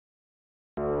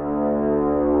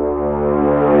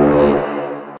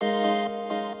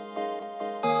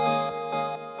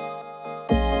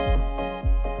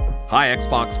Hi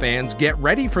Xbox fans, get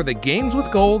ready for the Games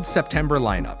with Gold September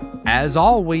lineup. As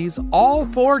always, all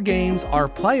 4 games are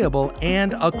playable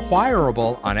and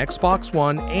acquirable on Xbox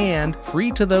One and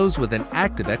free to those with an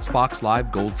active Xbox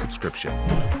Live Gold subscription.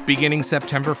 Beginning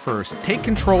September 1st, take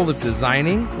control of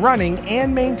designing, running,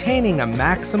 and maintaining a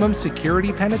maximum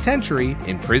security penitentiary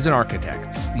in Prison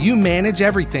Architect. You manage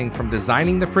everything from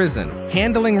designing the prison,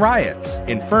 handling riots,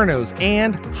 infernos,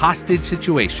 and hostage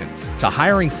situations, to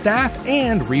hiring staff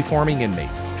and reforming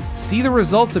inmates. See the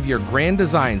results of your grand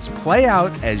designs play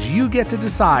out as you get to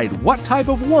decide what type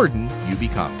of warden you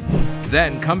become.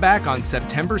 Then come back on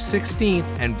September 16th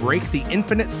and break the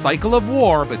infinite cycle of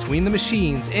war between the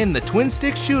machines in the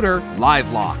twin-stick shooter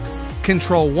Livelock.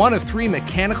 Control one of 3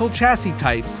 mechanical chassis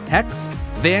types, Hex,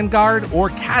 Vanguard, or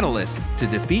Catalyst, to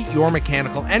defeat your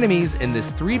mechanical enemies in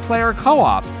this 3-player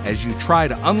co-op as you try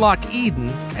to unlock Eden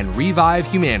and revive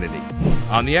humanity.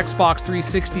 On the Xbox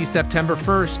 360 September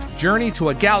 1st, journey to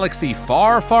a galaxy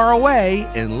far, far away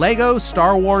in LEGO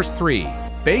Star Wars 3.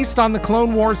 Based on the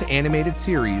Clone Wars animated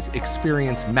series,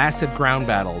 experience massive ground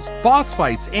battles, boss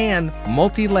fights, and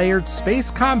multi-layered space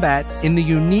combat in the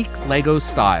unique LEGO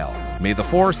style. May the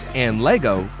Force and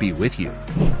LEGO be with you.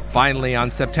 Finally, on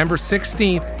September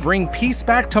 16th, bring peace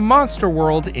back to Monster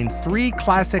World in 3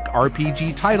 classic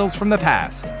RPG titles from the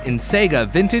past in Sega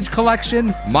Vintage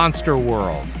Collection Monster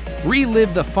World.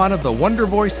 Relive the fun of the Wonder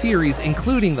Boy series,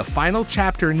 including the final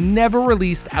chapter never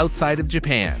released outside of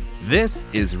Japan. This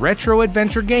is retro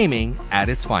adventure gaming at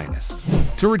its finest.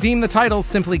 To redeem the titles,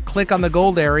 simply click on the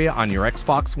gold area on your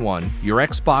Xbox One, your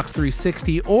Xbox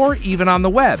 360, or even on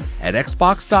the web at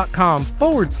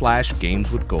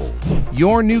xbox.com/gameswithgold.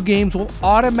 Your new games will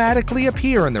automatically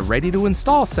appear in the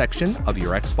ready-to-install section of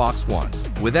your Xbox One.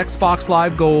 With Xbox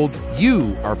Live Gold,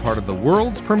 you are part of the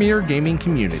world's premier gaming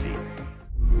community.